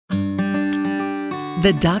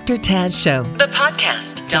The Dr. Taz Show, the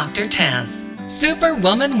podcast. Dr. Taz,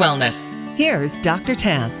 Superwoman Wellness. Here's Dr.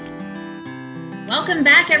 Taz. Welcome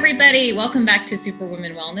back, everybody. Welcome back to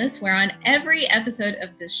Superwoman Wellness, where on every episode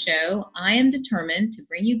of this show, I am determined to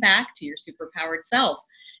bring you back to your superpowered self.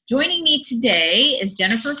 Joining me today is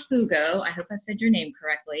Jennifer Fugo. I hope I've said your name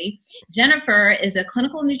correctly. Jennifer is a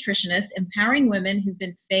clinical nutritionist empowering women who've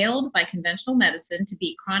been failed by conventional medicine to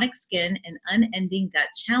beat chronic skin and unending gut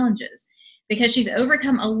challenges. Because she's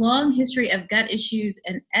overcome a long history of gut issues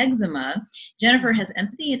and eczema, Jennifer has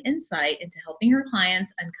empathy and insight into helping her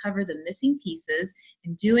clients uncover the missing pieces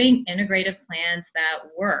and doing integrative plans that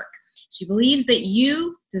work. She believes that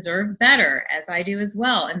you deserve better, as I do as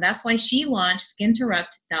well. And that's why she launched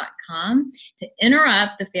skinterrupt.com to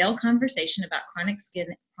interrupt the failed conversation about chronic skin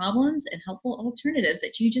problems and helpful alternatives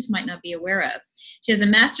that you just might not be aware of. She has a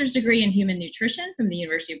master's degree in human nutrition from the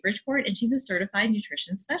University of Bridgeport, and she's a certified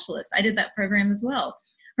nutrition specialist. I did that program as well.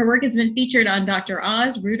 Her work has been featured on Dr.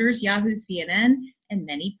 Oz, Reuters, Yahoo, CNN, and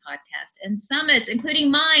many podcasts and summits, including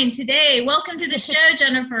mine today. Welcome to the show,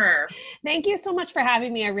 Jennifer. Thank you so much for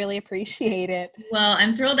having me. I really appreciate it. Well,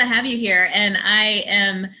 I'm thrilled to have you here, and I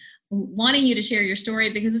am wanting you to share your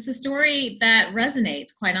story because it's a story that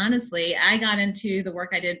resonates, quite honestly. I got into the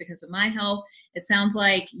work I did because of my health. It sounds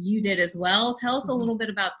like you did as well. Tell us a little bit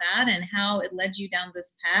about that and how it led you down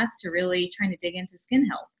this path to really trying to dig into skin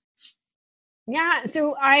health. Yeah,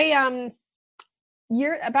 so I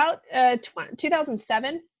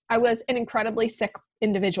 2007, I was an incredibly sick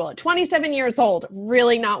individual at 27 years old,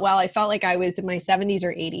 really not well. I felt like I was in my 70s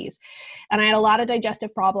or 80s, and I had a lot of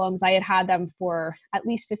digestive problems. I had had them for at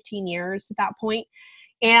least 15 years at that point.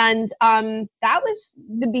 And that was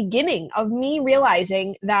the beginning of me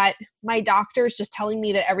realizing that my doctors just telling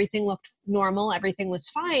me that everything looked normal, everything was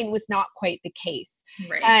fine, was not quite the case.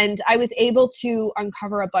 Right. And I was able to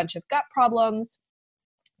uncover a bunch of gut problems,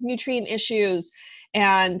 nutrient issues,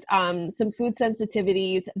 and some food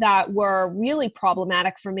sensitivities that were really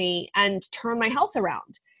problematic for me and turn my health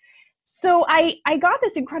around. So I got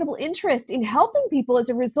this incredible interest in helping people as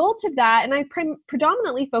a result of that, and I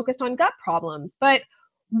predominantly focused on gut problems. But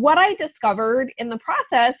what I discovered in the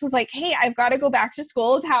process was like, hey, I've got to go back to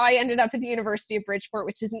school. Is how I ended up at the University of Bridgeport,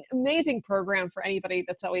 which is an amazing program for anybody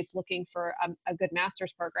that's always looking for a good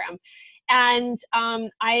master's program. And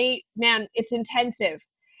it's intensive.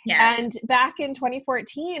 Yes. And back in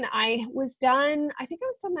 2014, I was done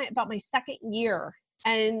about my second year,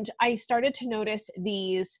 and I started to notice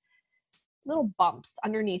these little bumps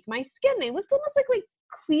underneath my skin. They looked almost like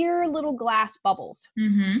clear little glass bubbles.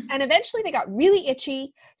 Mm-hmm. And eventually they got really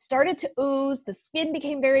itchy, started to ooze, the skin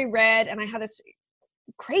became very red, and I had this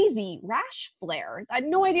crazy rash flare. I had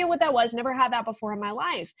no idea what that was, never had that before in my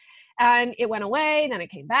life. And it went away, then it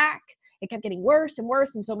came back. It kept getting worse and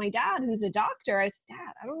worse. And so my dad, who's a doctor, I said,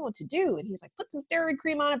 Dad, I don't know what to do. And he's like, put some steroid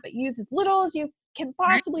cream on it, but use as little as you can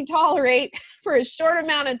possibly tolerate for a short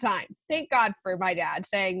amount of time. Thank God for my dad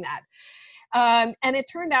saying that. And it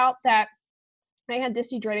turned out that I had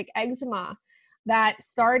dyshidrotic eczema that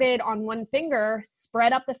started on one finger,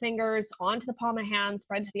 spread up the fingers onto the palm of my hand,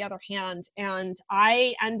 spread to the other hand. And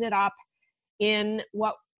I ended up in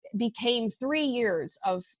what became 3 years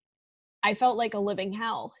of, I felt like a living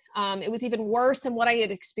hell. It was even worse than what I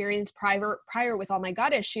had experienced prior with all my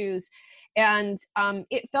gut issues. And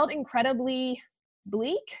it felt incredibly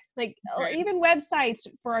bleak. Like Right. Even websites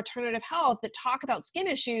for alternative health that talk about skin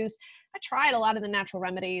issues, I tried a lot of the natural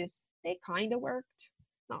remedies. They kind of worked,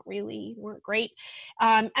 not really, weren't great.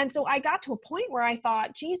 And so I got to a point where I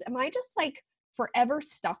thought, geez, am I just like forever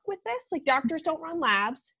stuck with this? Like doctors don't run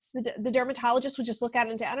labs. The dermatologist would just look at it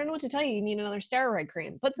and say, I don't know what to tell you. You need another steroid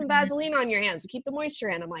cream. Put some Vaseline on your hands to keep the moisture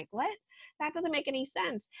in. I'm like, what? That doesn't make any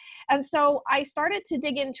sense. And so I started to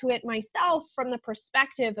dig into it myself from the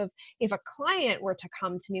perspective of, if a client were to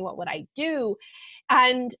come to me, what would I do?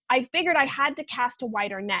 And I figured I had to cast a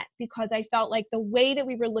wider net because I felt like the way that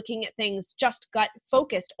we were looking at things, just gut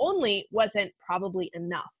focused only, wasn't probably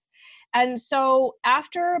enough. And so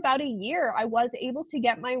after about a year, I was able to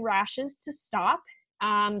get my rashes to stop,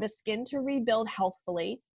 the skin to rebuild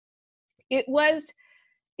healthfully. It was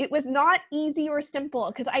not easy or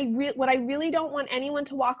simple, because what I really don't want anyone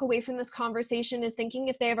to walk away from this conversation is thinking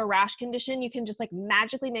if they have a rash condition, you can just like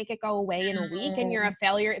magically make it go away in a week and you're a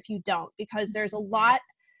failure if you don't, because there's a lot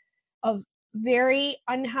of very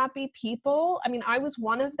unhappy people. I mean, I was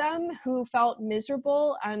one of them who felt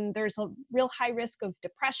miserable, and there's a real high risk of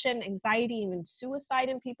depression, anxiety, even suicide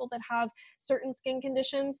in people that have certain skin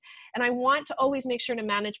conditions. And I want to always make sure to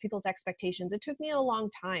manage people's expectations. It took me a long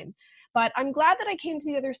time, But I'm glad that I came to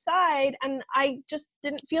the other side, and I just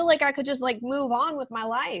didn't feel like I could just like move on with my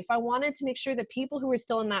life. I wanted to make sure that people who were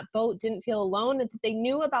still in that boat didn't feel alone and that they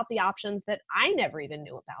knew about the options that I never even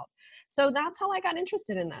knew about. So that's how I got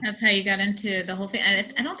interested in this. That's how you got into the whole thing.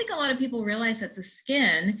 I don't think a lot of people realize that the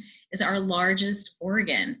skin is our largest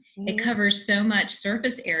organ. It covers so much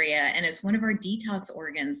surface area, and it's one of our detox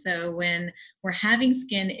organs. So when we're having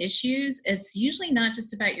skin issues, it's usually not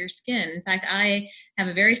just about your skin. In fact, I have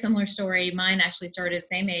a very similar story. Mine actually started at the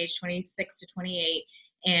same age, 26 to 28.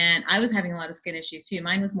 And I was having a lot of skin issues too.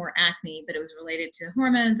 Mine was more acne, but it was related to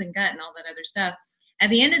hormones and gut and all that other stuff. At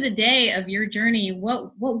the end of the day of your journey,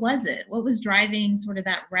 what was it? What was driving sort of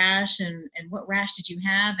that rash, and what rash did you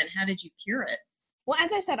have, and how did you cure it? Well,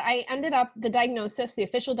 as I said, I ended up, the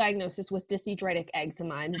official diagnosis was dyshidrotic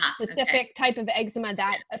eczema, and specific type of eczema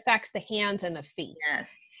that affects the hands and the feet. Yes.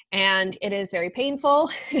 And it is very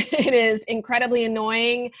painful. It is incredibly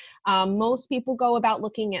annoying. Most people go about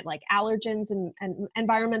looking at like allergens and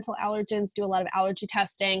environmental allergens, do a lot of allergy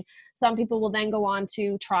testing. Some people will then go on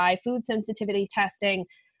to try food sensitivity testing.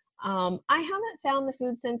 I haven't found the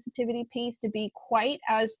food sensitivity piece to be quite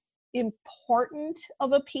as important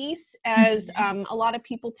of a piece as a lot of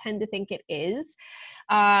people tend to think it is.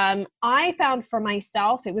 I found for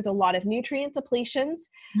myself, it was a lot of nutrient depletions.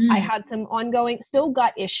 I had some ongoing, still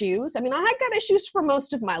gut issues. I mean, I had gut issues for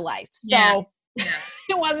most of my life. So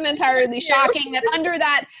it wasn't entirely shocking that under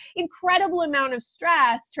that incredible amount of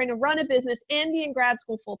stress, trying to run a business and be in grad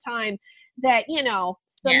school full time, that, you know,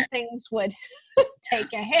 some things would take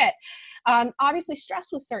a hit. Obviously, stress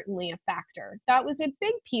was certainly a factor. That was a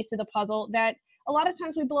big piece of the puzzle that a lot of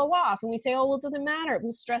times we blow off and we say, oh, well, it doesn't matter.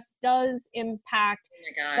 Well, stress does impact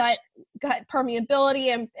gut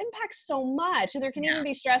permeability and impacts so much. And there can even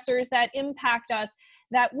be stressors that impact us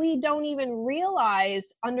that we don't even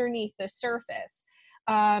realize underneath the surface.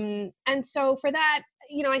 And so for that,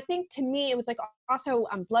 you know, I think to me, it was like also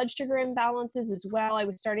blood sugar imbalances as well. I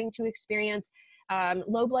was starting to experience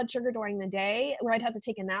low blood sugar during the day where I'd have to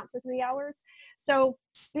take a nap for 3 hours. So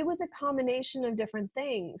it was a combination of different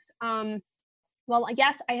things. Well, I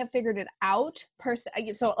guess I have figured it out.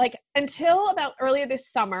 So like until about earlier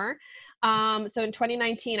this summer, so in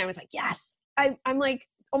 2019, I was like, yes, I'm like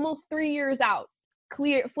almost 3 years out,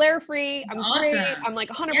 clear, flare free. I'm awesome. great. I'm like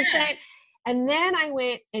 100%. Yes. And then I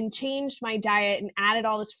went and changed my diet and added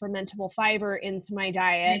all this fermentable fiber into my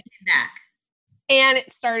diet. And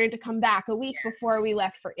it started to come back a week before we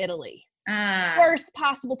left for Italy. Worst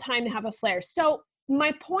possible time to have a flare. So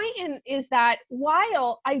my point is that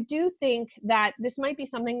while I do think that this might be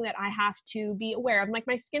something that I have to be aware of, like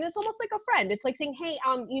my skin is almost like a friend. It's like saying, hey,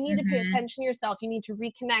 you need to pay attention to yourself. You need to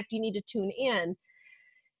reconnect. You need to tune in.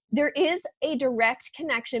 There is a direct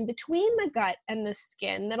connection between the gut and the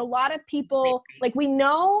skin that a lot of people, like we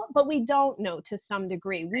know, but we don't know to some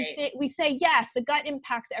degree. We say, yes, the gut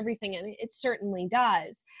impacts everything, and it certainly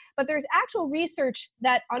does. But there's actual research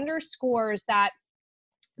that underscores that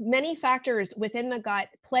many factors within the gut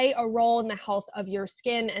play a role in the health of your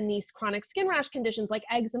skin, and these chronic skin rash conditions like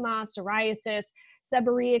eczema, psoriasis,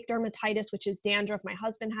 seborrheic dermatitis, which is dandruff. My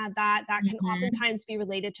husband had that. That can oftentimes be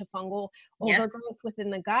related to fungal overgrowth within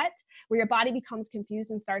the gut, where your body becomes confused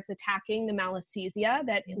and starts attacking the malassezia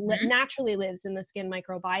that naturally lives in the skin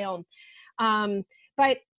microbiome.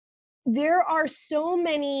 But there are so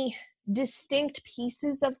many distinct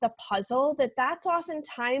pieces of the puzzle that's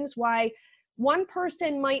oftentimes why one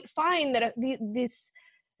person might find that this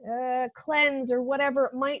cleanse or whatever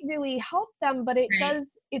might really help them, but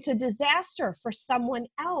it's a disaster for someone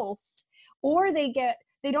else, or they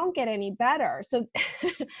don't get any better. So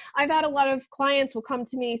I've had a lot of clients will come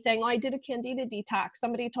to me saying, oh, I did a candida detox.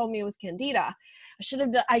 Somebody told me it was candida.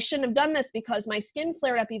 I shouldn't have done this because my skin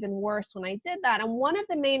flared up even worse when I did that. And one of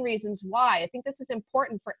the main reasons why I think this is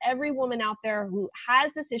important for every woman out there who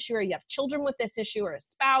has this issue, or you have children with this issue, or a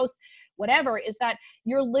spouse, whatever, is that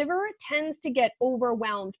your liver tends to get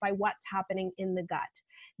overwhelmed by what's happening in the gut.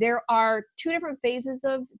 There are two different phases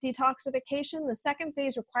of detoxification. The second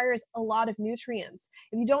phase requires a lot of nutrients.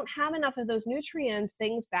 If you don't have enough of those nutrients,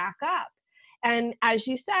 things back up. And as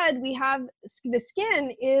you said, we have the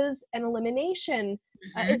skin is an elimination,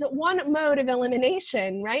 is one mode of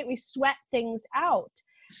elimination, right? We sweat things out.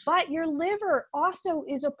 But your liver also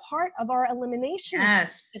is a part of our elimination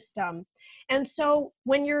system. And so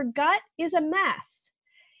when your gut is a mess,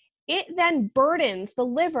 it then burdens the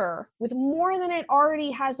liver with more than it already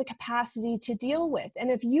has the capacity to deal with. And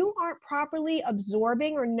if you aren't properly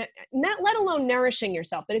absorbing or not, let alone nourishing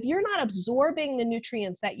yourself, but if you're not absorbing the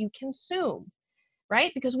nutrients that you consume,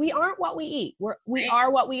 right? Because we aren't what we eat. We are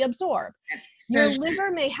what we absorb. Your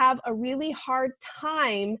liver may have a really hard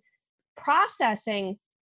time processing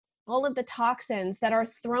all of the toxins that are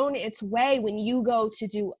thrown its way when you go to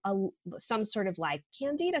do some sort of like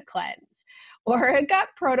candida cleanse or a gut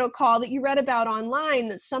protocol that you read about online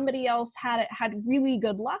that somebody else had really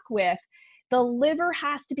good luck with. The liver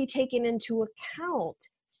has to be taken into account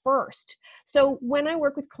first. So when I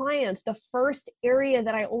work with clients, the first area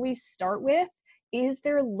that I always start with is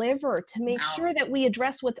their liver, to make sure that we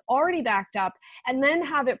address what's already backed up and then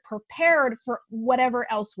have it prepared for whatever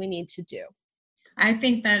else we need to do. I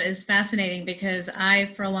think that is fascinating because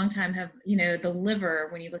I, for a long time, have, the liver,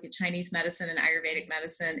 when you look at Chinese medicine and Ayurvedic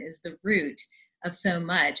medicine, is the root of so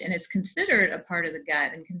much. And it's considered a part of the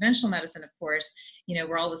gut. And conventional medicine, of course,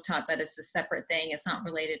 we're always taught that it's a separate thing. It's not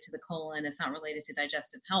related to the colon. It's not related to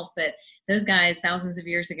digestive health. But those guys, thousands of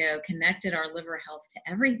years ago, connected our liver health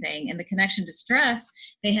to everything. And the connection to stress,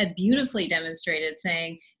 they had beautifully demonstrated,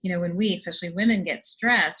 saying, when we, especially women, get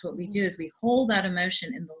stressed, what we do is we hold that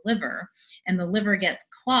emotion in the liver, and the liver gets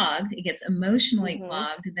clogged. It gets emotionally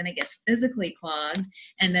clogged, then it gets physically clogged,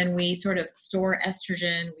 and then we sort of store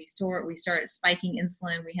estrogen, we start spiking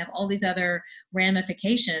insulin. We have all these other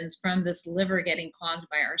ramifications from this liver getting clogged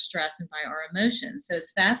by our stress and by our emotions. So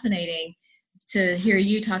it's fascinating to hear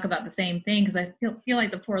you talk about the same thing, because I feel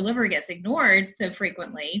like the poor liver gets ignored so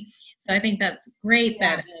frequently. So I think that's great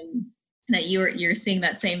that you're seeing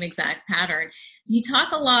that same exact pattern. You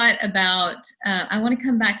talk a lot about, I want to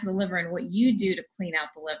come back to the liver and what you do to clean out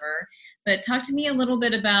the liver, but talk to me a little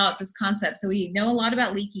bit about this concept. So we know a lot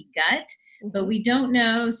about leaky gut, but we don't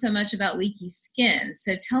know so much about leaky skin.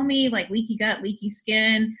 So tell me, like, leaky gut, leaky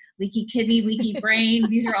skin, leaky kidney, leaky brain.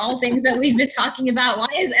 These are all things that we've been talking about. Why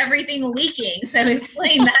is everything leaking? So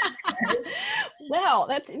explain that to us. Well,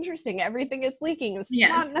 that's interesting. Everything is leaking. It's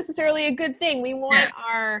not necessarily a good thing. We want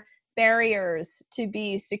our barriers to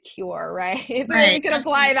be secure, right? So we can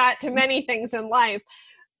apply that to many things in life.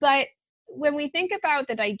 But when we think about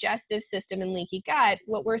the digestive system and leaky gut,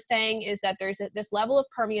 what we're saying is that there's this level of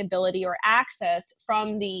permeability or access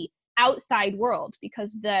from the outside world,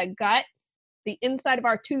 because the gut, the inside of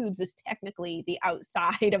our tubes, is technically the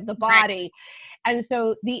outside of the body. Right. And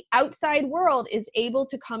so the outside world is able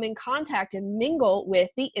to come in contact and mingle with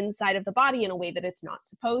the inside of the body in a way that it's not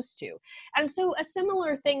supposed to. And so a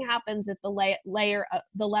similar thing happens at the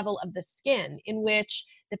the level of the skin, in which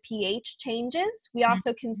the pH changes. We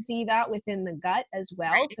also can see that within the gut as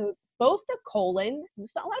well. Right. So both the colon,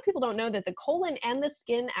 so a lot of people don't know that the colon and the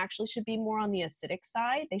skin actually should be more on the acidic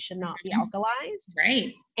side. They should not be alkalized.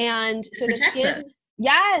 Right. And so the skin,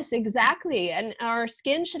 yes, exactly. And our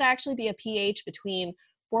skin should actually be a pH between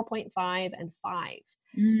 4.5 and 5,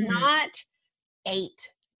 not 8,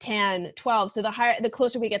 10, 12. So the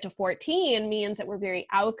closer we get to 14 means that we're very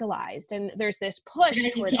alkalized. And there's this push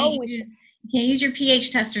toward, you can't use your pH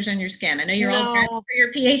testers on your skin. I know you're all for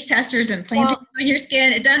your pH testers and planting on your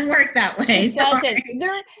skin. It doesn't work that way. It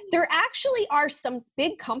doesn't. There actually are some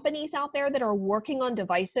big companies out there that are working on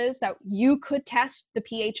devices that you could test the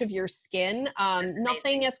pH of your skin.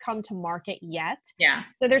 Nothing has come to market yet. Yeah.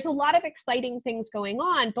 So there's a lot of exciting things going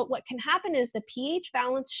on, but what can happen is the pH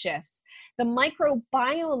balance shifts. The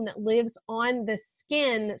microbiome that lives on the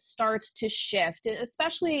skin starts to shift,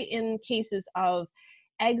 especially in cases of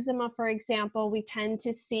eczema, for example. We tend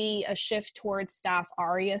to see a shift towards Staph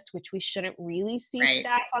aureus, which we shouldn't really see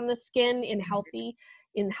staph on the skin in healthy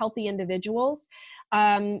individuals.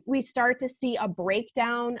 We start to see a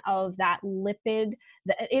breakdown of that lipid.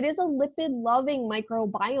 It is a lipid-loving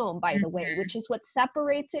microbiome, by the way, which is what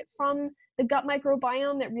separates it from the gut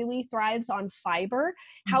microbiome that really thrives on fiber.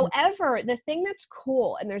 However, the thing that's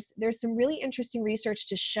cool, and there's some really interesting research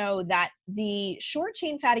to show that the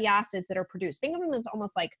short-chain fatty acids that are produced, think of them as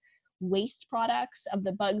almost like waste products of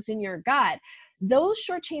the bugs in your gut. Those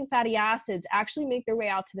short-chain fatty acids actually make their way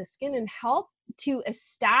out to the skin and help to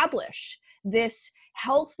establish this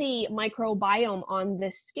healthy microbiome on the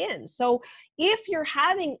skin. So if you're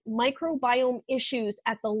having microbiome issues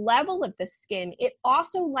at the level of the skin, it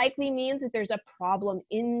also likely means that there's a problem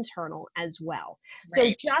internal as well.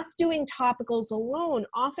 Right. So just doing topicals alone,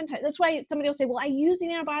 oftentimes, that's why somebody will say, well, I use an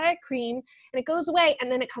antibiotic cream and it goes away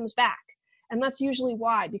and then it comes back. And that's usually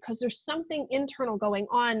why, because there's something internal going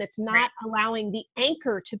on that's not allowing the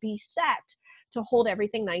anchor to be set to hold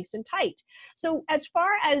everything nice and tight. So as far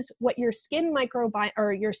as what your skin microbiome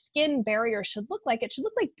or your skin barrier should look like, it should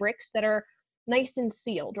look like bricks that are nice and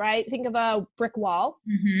sealed, right? Think of a brick wall.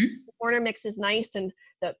 The corner mix is nice and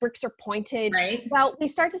the bricks are pointed. Right. Well, we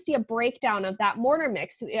start to see a breakdown of that mortar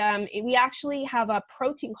mix. We actually have a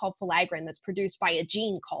protein called filaggrin that's produced by a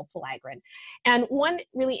gene called filaggrin. And one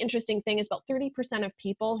really interesting thing is about 30% of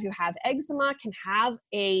people who have eczema can have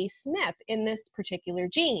a SNP in this particular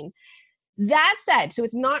gene. That said, so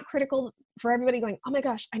it's not critical for everybody going, oh my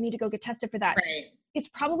gosh, I need to go get tested for that. Right. It's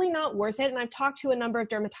probably not worth it. And I've talked to a number of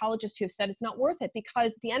dermatologists who have said it's not worth it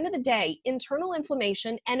because at the end of the day, internal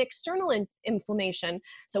inflammation and external inflammation,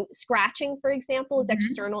 so scratching, for example, is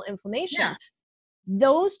external inflammation. Yeah.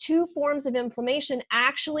 Those two forms of inflammation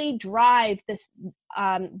actually drive this,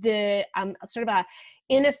 sort of a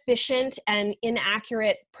inefficient and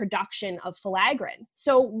inaccurate production of filaggrin.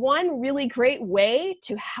 So one really great way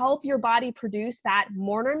to help your body produce that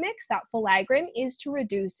mortar mix, that filaggrin, is to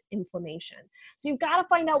reduce inflammation. So you've got to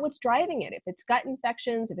find out what's driving it. If it's gut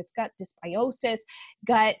infections, if it's gut dysbiosis,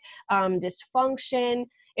 gut dysfunction,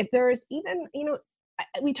 if there's even,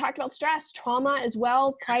 we talked about stress, trauma as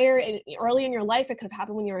well. Early in your life, it could have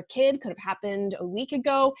happened when you were a kid, could have happened a week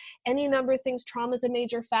ago, any number of things. Trauma is a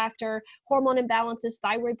major factor, hormone imbalances,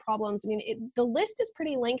 thyroid problems. I mean, the list is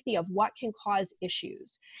pretty lengthy of what can cause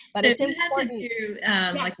issues. But so it's if you important. had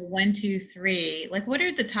to do like a 1, 2, 3, like what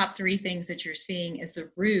are the top 3 things that you're seeing as the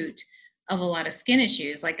root of a lot of skin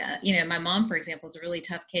issues? Like, my mom, for example, is a really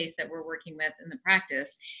tough case that we're working with in the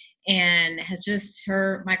practice, and has just,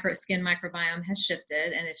 her skin microbiome has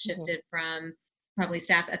shifted, and it's shifted from probably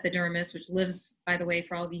Staph epidermis, which lives, by the way,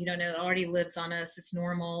 for all of you who don't know, it already lives on us. It's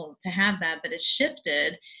normal to have that, but it's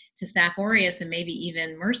shifted to Staph aureus and maybe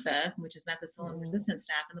even MRSA, which is methicillin resistant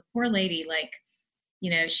staph. And the poor lady, like,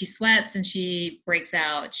 she sweats and she breaks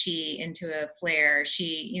out, into a flare.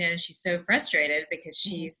 She's so frustrated because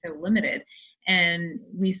she's so limited. And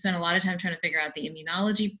we spent a lot of time trying to figure out the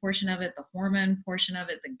immunology portion of it, the hormone portion of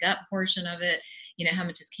it, the gut portion of it, how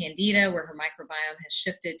much is candida, where her microbiome has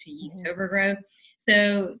shifted to yeast overgrowth.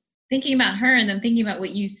 So thinking about her and then thinking about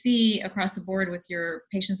what you see across the board with your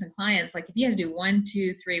patients and clients, like if you had to do 1,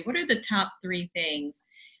 2, 3, what are the top 3 things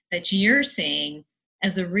that you're seeing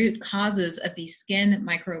as the root causes of these skin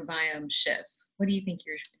microbiome shifts? What do you think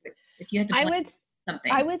if you had to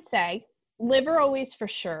something? I would say liver always for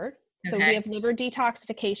sure. So Okay. we have liver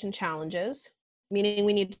detoxification challenges, meaning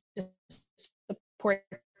we need to support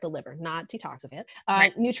the liver, not detoxify it.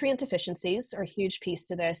 Right. Nutrient deficiencies are a huge piece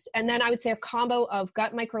to this. And then I would say a combo of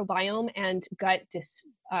gut microbiome and gut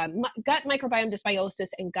microbiome dysbiosis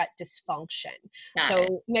and gut dysfunction.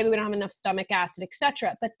 So maybe we don't have enough stomach acid,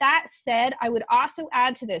 etc. But that said, I would also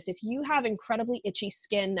add to this, if you have incredibly itchy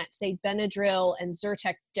skin that, say, Benadryl and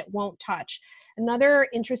Zyrtec won't touch, another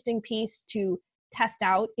interesting piece to test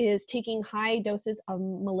out is taking high doses of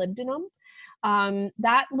molybdenum.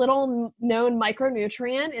 That little known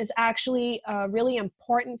micronutrient is actually a really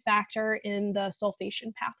important factor in the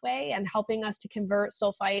sulfation pathway and helping us to convert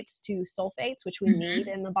sulfites to sulfates, which we need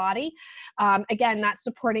in the body. Again, that's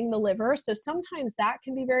supporting the liver. So sometimes that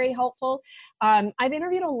can be very helpful. I've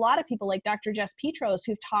interviewed a lot of people like Dr. Jess Petros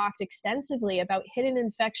who've talked extensively about hidden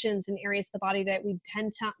infections in areas of the body that we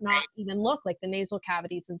tend to not even look, like the nasal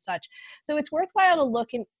cavities and such. So it's worthwhile to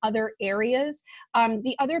look in other areas.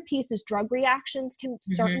 The other piece is drug reactions can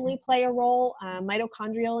certainly play a role.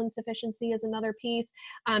 Mitochondrial insufficiency is another piece.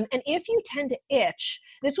 And if you tend to itch,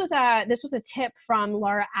 this was a tip from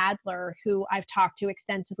Laura Adler, who I've talked to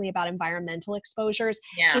extensively about environmental exposures.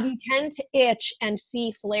 Yeah. If you tend to itch and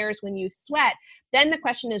see flares when you sweat, then the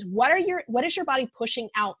question is, what is your body pushing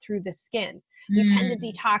out through the skin? We tend to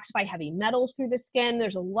detoxify heavy metals through the skin.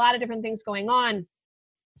 There's a lot of different things going on.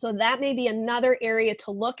 So that may be another area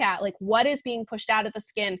to look at, like what is being pushed out of the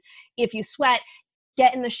skin. If you sweat,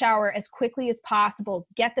 get in the shower as quickly as possible.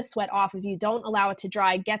 Get the sweat off of you. Don't allow it to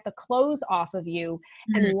dry. Get the clothes off of you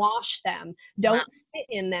and wash them. Don't sit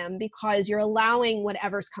in them because you're allowing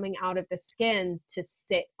whatever's coming out of the skin to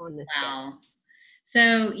sit on the skin.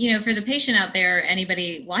 So, for the patient out there,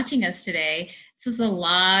 anybody watching us today, this is a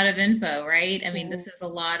lot of info, right? I mean, this is a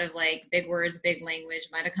lot of like big words, big language,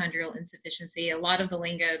 mitochondrial insufficiency, a lot of the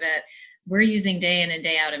lingo that we're using day in and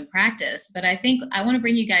day out in practice. But I think I want to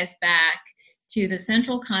bring you guys back to the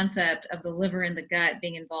central concept of the liver and the gut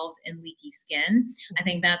being involved in leaky skin. I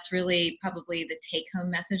think that's really probably the take-home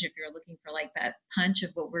message if you're looking for like that punch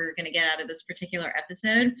of what we're going to get out of this particular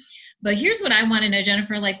episode. But here's what I want to know,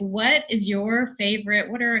 Jennifer, like what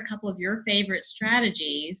are a couple of your favorite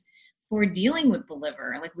strategies for dealing with the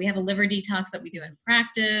liver? Like we have a liver detox that we do in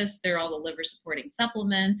practice. There are all the liver supporting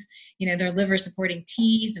supplements. There are liver supporting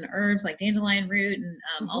teas and herbs like dandelion root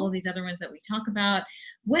and all of these other ones that we talk about.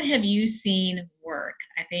 What have you seen work?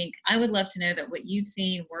 I think I would love to know that what you've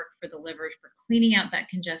seen work for the liver, for cleaning out that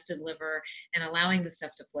congested liver and allowing the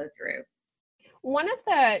stuff to flow through. One of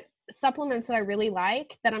the supplements that I really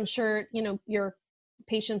like that I'm sure, your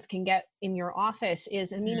patients can get in your office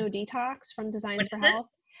is Amino Detox from Designs for Health.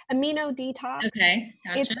 Amino Detox. Okay,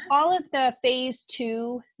 gotcha. It's all of the phase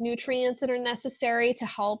 2 nutrients that are necessary to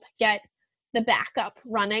help get the backup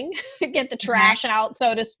running, get the trash out,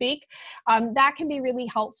 so to speak. That can be really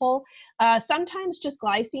helpful. Sometimes just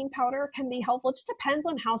glycine powder can be helpful. It just depends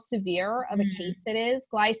on how severe of a case it is.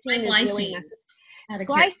 Glycine is really necessary.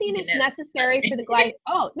 Glycine is necessary for the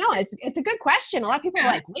Oh, no, it's a good question. A lot of people are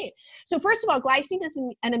like, wait. So first of all, glycine is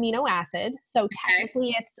an amino acid. So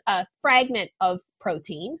technically it's a fragment of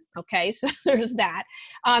protein. Okay, so there's that.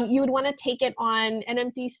 You would want to take it on an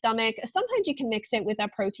empty stomach. Sometimes you can mix it with a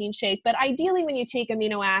protein shake, but ideally when you take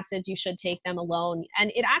amino acids, you should take them alone. And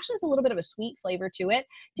it actually has a little bit of a sweet flavor to it.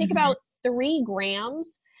 Take about 3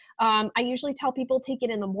 grams. I usually tell people take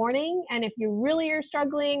it in the morning, and if you really are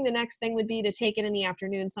struggling, the next thing would be to take it in the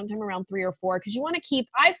afternoon, sometime around 3 or 4, because you want to keep,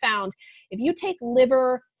 I found, if you take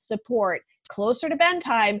liver support closer to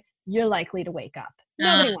bedtime, you're likely to wake up.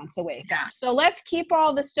 Nobody wants to wake up. So let's keep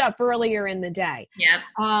all the stuff earlier in the day.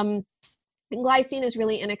 Glycine is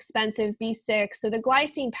really inexpensive, B6. So the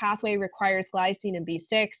glycine pathway requires glycine and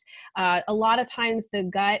B6. A lot of times the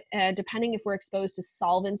gut, depending if we're exposed to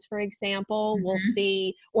solvents, for example, we'll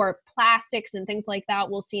see, or plastics and things like that,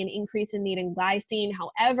 we'll see an increase in needing glycine.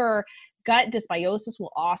 However, gut dysbiosis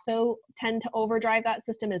will also tend to overdrive that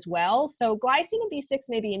system as well. So glycine and B6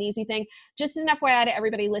 may be an easy thing. Just as an FYI to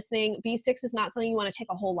everybody listening, B6 is not something you want to take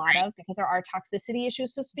a whole lot of because there are toxicity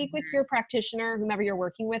issues. So speak with your practitioner, whomever you're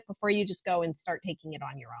working with, before you just go and start taking it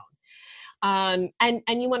on your own.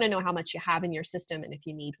 And you want to know how much you have in your system and if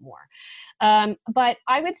you need more. But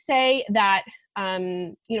I would say that,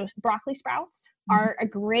 broccoli sprouts are a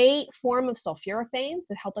great form of sulforaphanes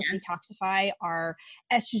that help us detoxify our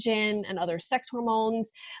estrogen and other sex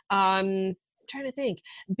hormones. I'm trying to think.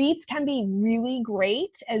 Beets can be really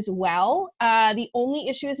great as well. The only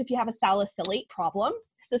issue is if you have a salicylate problem.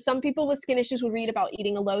 So some people with skin issues will read about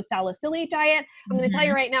eating a low salicylate diet. I'm going to tell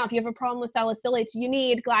you right now, if you have a problem with salicylates, you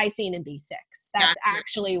need glycine and B6. That's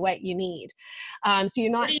actually what you need. So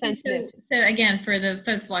you're not sensitive. So again, for the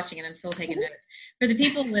folks watching, and I'm still taking notes, for the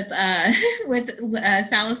people with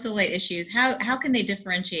salicylate issues, how can they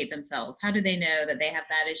differentiate themselves? How do they know that they have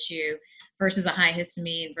that issue versus a high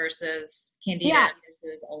histamine versus candida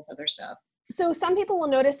versus all this other stuff? So some people will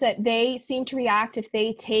notice that they seem to react if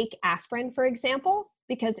they take aspirin, for example,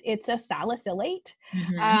 because it's a salicylate,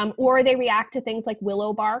 or they react to things like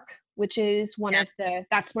willow bark, which is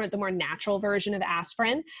that's one of the more natural version of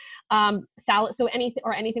aspirin. So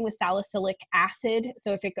anything with salicylic acid.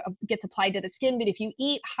 So if it gets applied to the skin, but if you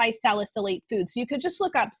eat high salicylate foods, so you could just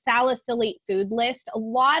look up salicylate food list. A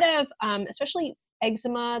lot of, especially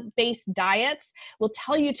eczema-based diets, will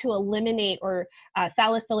tell you to eliminate or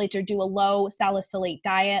salicylates or do a low salicylate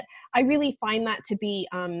diet. I really find that to be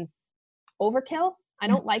overkill. I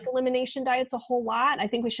don't like elimination diets a whole lot. I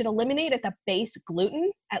think we should eliminate at the base gluten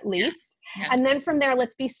at least. And then from there,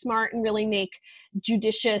 let's be smart and really make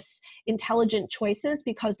judicious, intelligent choices,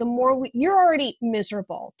 because the more you're already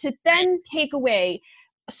miserable, to then take away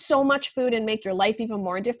so much food and make your life even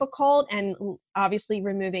more difficult, and obviously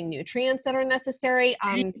removing nutrients that are necessary.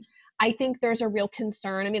 I think there's a real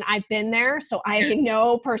concern. I mean, I've been there, so I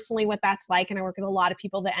know personally what that's like. And I work with a lot of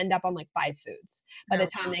people that end up on like 5 foods by the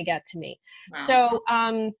time they get to me. So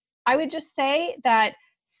I would just say that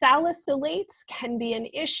salicylates can be an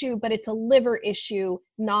issue, but it's a liver issue,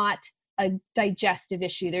 not a digestive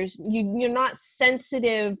issue. You're not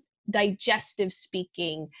sensitive, digestive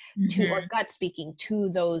speaking to, or gut speaking to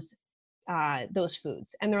those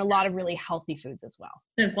foods. And there are a lot of really healthy foods as well.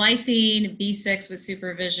 So glycine, B6 with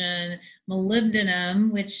supervision,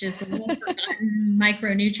 molybdenum, which is the little forgotten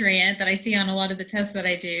micronutrient that I see on a lot of the tests that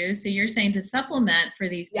I do. So you're saying to supplement for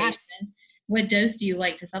these patients. What dose do you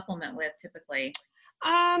like to supplement with typically?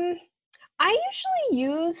 I usually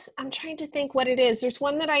use, I'm trying to think what it is. There's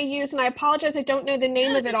one that I use, and I apologize, I don't know the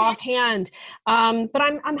name of it offhand. But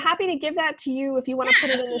I'm happy to give that to you if you want to put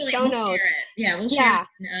it in the show notes. We'll share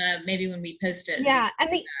it maybe when we post it.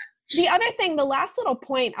 And the other thing, the last little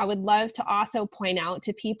point I would love to also point out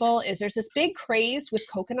to people is there's this big craze with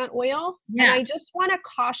coconut oil. And I just want to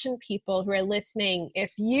caution people who are listening,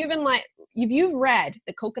 if you've read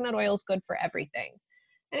that coconut oil is good for everything,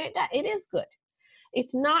 and it is good.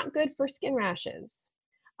 It's not good for skin rashes.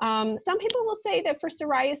 Some people will say that for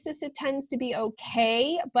psoriasis, it tends to be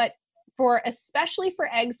okay, but especially for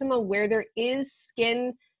eczema, where there is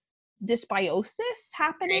skin dysbiosis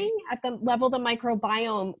happening at the level of the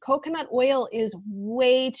microbiome. Coconut oil is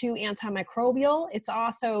way too antimicrobial. It's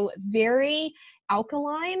also very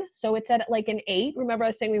alkaline. So it's at like an 8. Remember I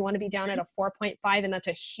was saying we want to be down at a 4.5, and that's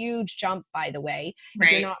a huge jump, by the way,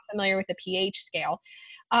 if you're not familiar with the pH scale.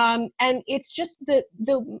 And it's just the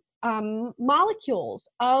molecules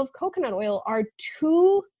of coconut oil are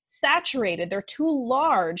too saturated. They're too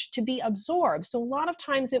large to be absorbed. So a lot of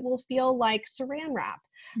times it will feel like saran wrap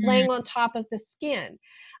laying on top of the skin.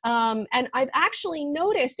 And I've actually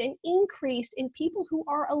noticed an increase in people who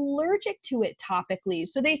are allergic to it topically.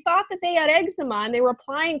 So they thought that they had eczema and they were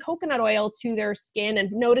applying coconut oil to their skin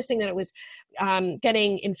and noticing that it was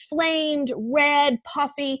getting inflamed, red,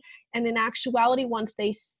 puffy. And in actuality, once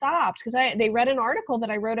they stopped, because they read an article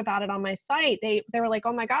that I wrote about it on my site, they were like,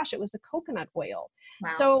 oh my gosh, it was the coconut oil.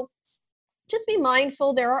 Wow. So just be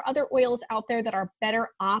mindful. There are other oils out there that are better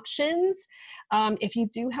options. If you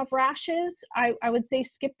do have rashes, I would say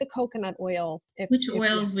skip the coconut oil. Which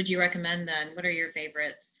oils would you recommend then? What are your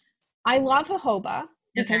favorites? I love jojoba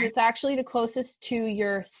because it's actually the closest to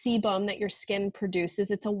your sebum that your skin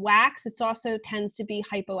produces. It's a wax. It also tends to be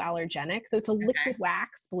hypoallergenic. So it's a liquid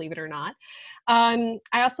wax, believe it or not. I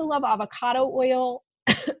also love avocado oil.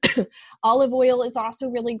 Olive oil is also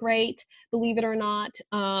really great, believe it or not.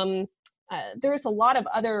 There's a lot of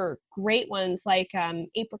other great ones like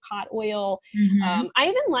apricot oil. I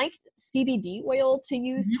even like CBD oil to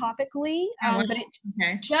use topically, but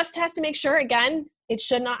it just has to make sure, again, it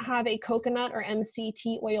should not have a coconut or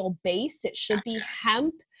MCT oil base. It should be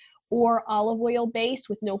hemp or olive oil base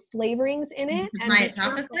with no flavorings in it. Apply it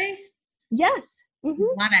topically? Yes.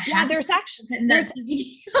 Yeah, there's actually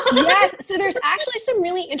yes. So there's actually some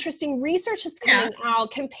really interesting research that's coming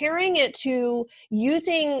out comparing it to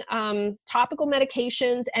using topical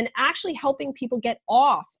medications and actually helping people get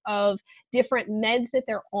off of different meds that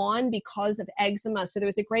they're on because of eczema. So there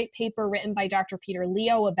was a great paper written by Dr. Peter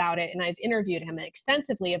Leo about it, and I've interviewed him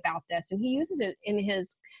extensively about this, and he uses it in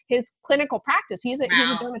his clinical practice. He's a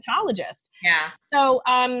dermatologist. Yeah. So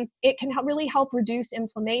it can really help reduce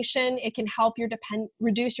inflammation. It can help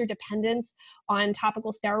reduce your dependence on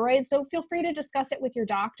topical steroids. So feel free to discuss it with your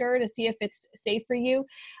doctor to see if it's safe for you.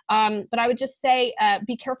 But I would just say,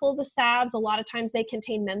 be careful of the salves. A lot of times they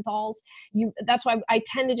contain menthols. That's why I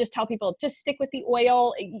tend to just tell people, just stick with the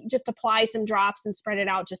oil, just apply some drops and spread it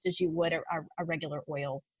out just as you would a regular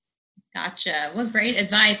oil. Gotcha. Well, great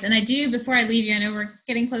advice. And I do, before I leave you, I know we're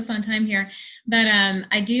getting close on time here, but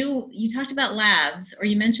you talked about labs, or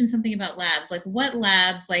you mentioned something about labs. Like what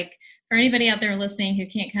labs, like for anybody out there listening who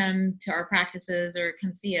can't come to our practices or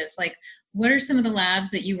come see us, like what are some of the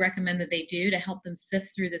labs that you recommend that they do to help them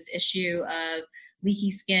sift through this issue of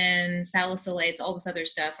leaky skin, salicylates, all this other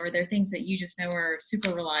stuff? Or are there things that you just know are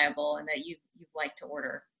super reliable and that you'd like to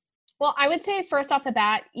order? Well, I would say first off the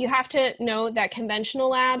bat, you have to know that conventional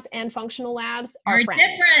labs and functional labs are friends.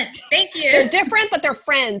 Different. Thank you. They're different, but they're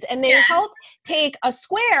friends. And they help take a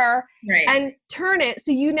square and turn it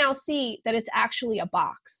so you now see that it's actually a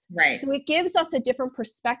box. Right. So it gives us a different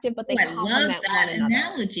perspective, but they complement one another. I love that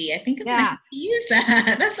analogy. I think I'm going to have to use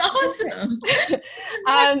that. That's awesome.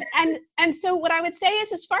 And so what I would say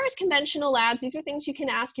is, as far as conventional labs, these are things you can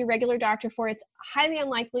ask your regular doctor for. It's highly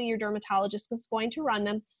unlikely your dermatologist is going to run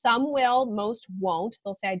them. Some will, most won't.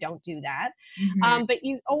 They'll say, I don't do that. But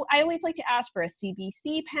I always like to ask for a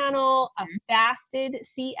CBC panel, a fasted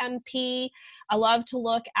CMP. I love to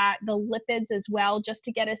look at the lipids as well, just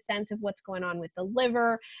to get a sense of what's going on with the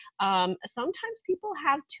liver. Sometimes people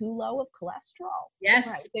have too low of cholesterol,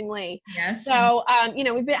 surprisingly. Yes. So,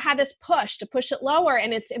 we've had this push to push it lower,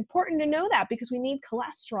 and it's important to know that because we need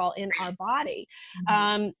cholesterol in our body.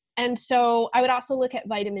 And so I would also look at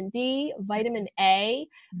vitamin D, vitamin A,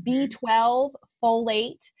 B12,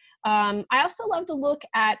 folate. I also love to look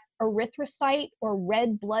at erythrocyte or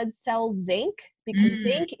red blood cell zinc, because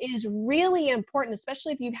zinc is really important,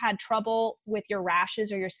 especially if you've had trouble with your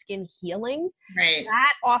rashes or your skin healing. Right.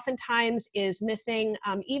 That oftentimes is missing.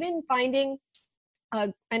 Even finding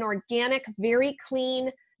an organic, very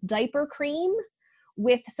clean diaper cream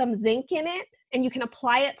with some zinc in it, and you can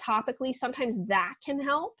apply it topically. Sometimes that can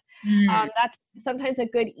help. That's sometimes a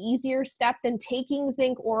good, easier step than taking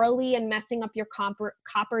zinc orally and messing up your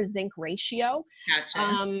copper zinc ratio.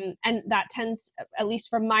 Gotcha. And that tends, at least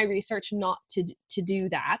from my research, not to do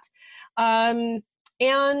that. And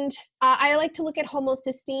I like to look at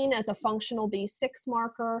homocysteine as a functional B6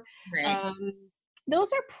 marker. Right.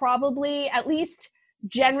 Those are probably, at least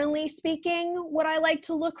generally speaking, what I like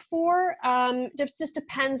to look for. It just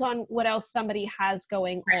depends on what else somebody has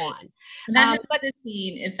going on. And that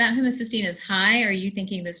homocysteine, if that homocysteine is high, are you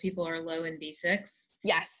thinking those people are low in B6?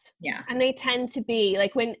 Yes. Yeah. And they tend to be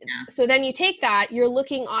like so then you take that, you're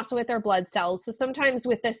looking also at their blood cells. So sometimes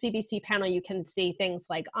with the CBC panel, you can see things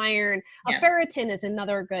like iron. Yeah. Ferritin is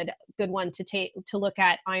another good one to look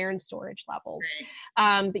at iron storage levels.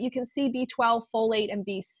 Right. But you can see B12, folate, and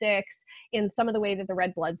B6 in some of the way that the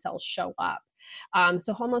red blood cells show up.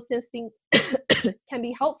 So homocysteine can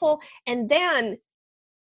be helpful. And then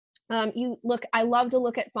I love to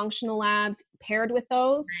look at functional labs paired with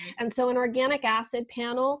those. Right. And so an organic acid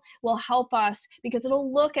panel will help us because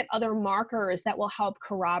it'll look at other markers that will help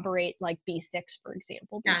corroborate like B6, for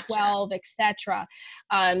example, B12, etc.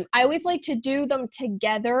 I always like to do them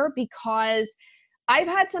together because I've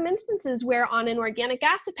had some instances where on an organic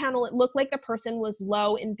acid panel, it looked like the person was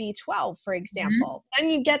low in B12, for example. Then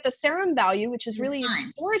you get the serum value, which is really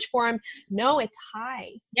storage for them. No, it's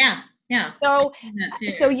high. Yeah. Yeah. So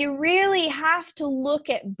you really have to look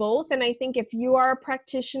at both. And I think if you are a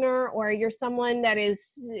practitioner or you're someone that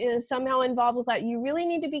is somehow involved with that, you really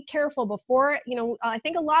need to be careful before, I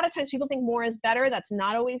think a lot of times people think more is better. That's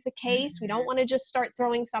not always the case. We don't want to just start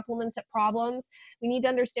throwing supplements at problems. We need to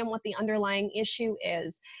understand what the underlying issue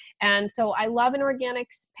is. And so I love an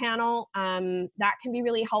organics panel. That can be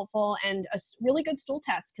really helpful. And a really good stool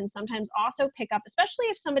test can sometimes also pick up, especially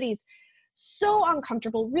if somebody's so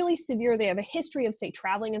uncomfortable, really severe. They have a history of, say,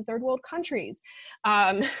 traveling in third world countries.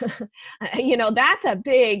 That's a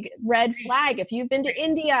big red flag. If you've been to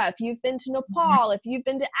India, if you've been to Nepal, if you've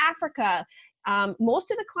been to Africa, most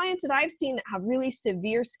of the clients that I've seen that have really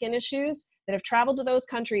severe skin issues that have traveled to those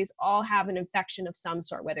countries all have an infection of some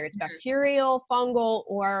sort, whether it's bacterial, fungal,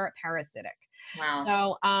 or parasitic.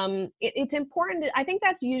 Wow. So it's important. I think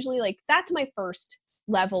that's usually that's my first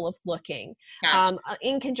level of looking,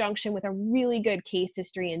 in conjunction with a really good case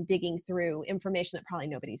history and digging through information that probably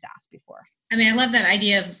nobody's asked before. I mean, I love that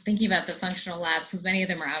idea of thinking about the functional labs because many of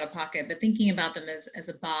them are out of pocket, but thinking about them as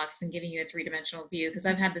a box and giving you a three-dimensional view, because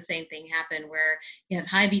I've had the same thing happen where you have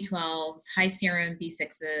high B12s, high serum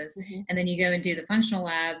B6s, and then you go and do the functional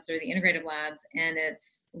labs or the integrative labs and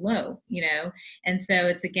it's low, and so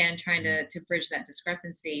it's again trying to bridge that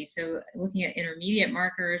discrepancy. So looking at intermediate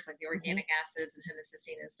markers like the organic acids and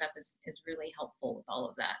homocysteine and stuff is really helpful with all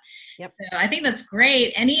of that. Yep. So I think that's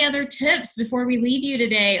great. Any other tips before we leave you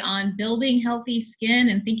today on building healthy skin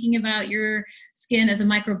and thinking about your skin as a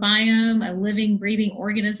microbiome, a living, breathing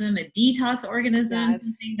organism, a detox organism,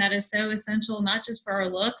 something that is so essential, not just for our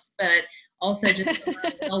looks, but also just for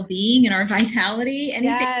our well-being and our vitality?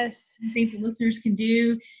 Anything you think the listeners can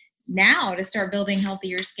do now to start building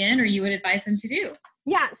healthier skin, or you would advise them to do?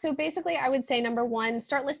 Yeah. So basically I would say, number one,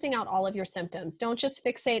 start listing out all of your symptoms. Don't just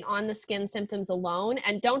fixate on the skin symptoms alone,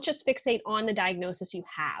 and don't just fixate on the diagnosis you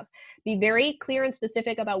have. Be very clear and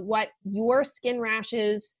specific about what your skin rash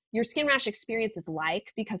experience is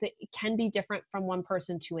like, because it can be different from one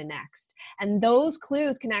person to the next. And those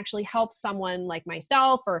clues can actually help someone like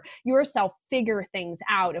myself or yourself figure things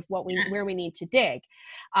out of where we need to dig.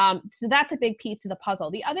 So that's a big piece of the puzzle.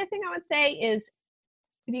 The other thing I would say is,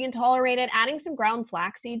 if you can tolerate it, adding some ground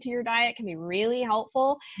flaxseed to your diet can be really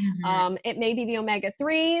helpful. It may be the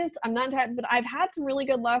omega-3s. But I've had some really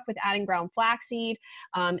good luck with adding ground flaxseed,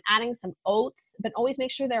 adding some oats, but always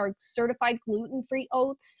make sure they're certified gluten-free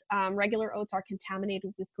oats. Regular oats are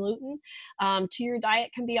contaminated with gluten. To your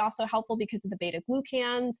diet can be also helpful because of the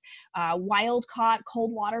beta-glucans. Wild-caught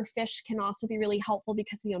cold water fish can also be really helpful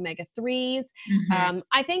because of the omega-3s.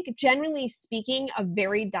 I think generally speaking, a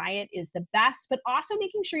varied diet is the best, but also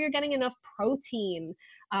making sure you're getting enough protein.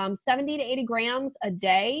 70 to 80 grams a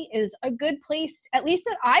day is a good place, at least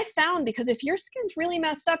that I found, because if your skin's really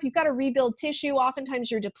messed up, you've got to rebuild tissue.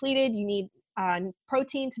 Oftentimes you're depleted. You need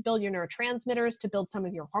protein to build your neurotransmitters, to build some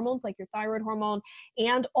of your hormones like your thyroid hormone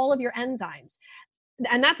and all of your enzymes.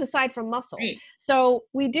 And that's aside from muscle. Right. So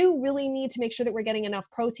we do really need to make sure that we're getting enough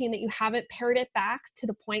protein, that you haven't pared it back to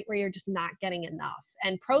the point where you're just not getting enough.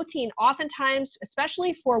 And protein, oftentimes,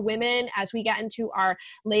 especially for women, as we get into our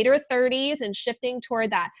later 30s and shifting toward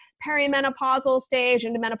that perimenopausal stage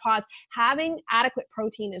into menopause, having adequate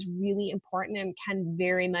protein is really important and can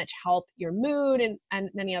very much help your mood and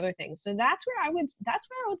many other things. So that's where I would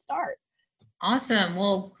start. Awesome.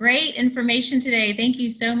 Well, great information today. Thank you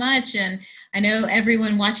so much. And I know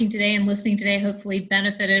everyone watching today and listening today hopefully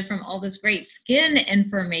benefited from all this great skin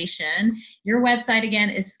information. Your website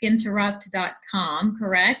again is skinterrupt.com,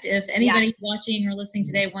 correct? If anybody watching or listening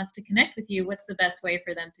today wants to connect with you, what's the best way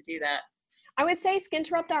for them to do that? I would say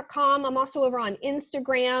skinterrupt.com. I'm also over on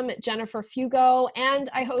Instagram, Jennifer Fugo,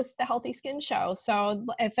 and I host the Healthy Skin Show. So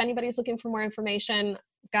if anybody's looking for more information,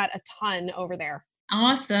 I've got a ton over there.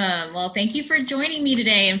 Awesome. Well, thank you for joining me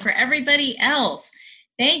today. And for everybody else,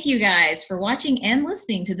 Thank you guys for watching and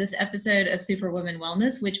listening to this episode of Superwoman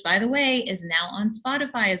Wellness, which, by the way, is now on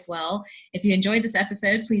Spotify as well. If you enjoyed this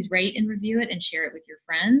episode, please rate and review it and share it with your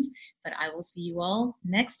friends. But I will see you all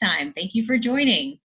next time. Thank you for joining.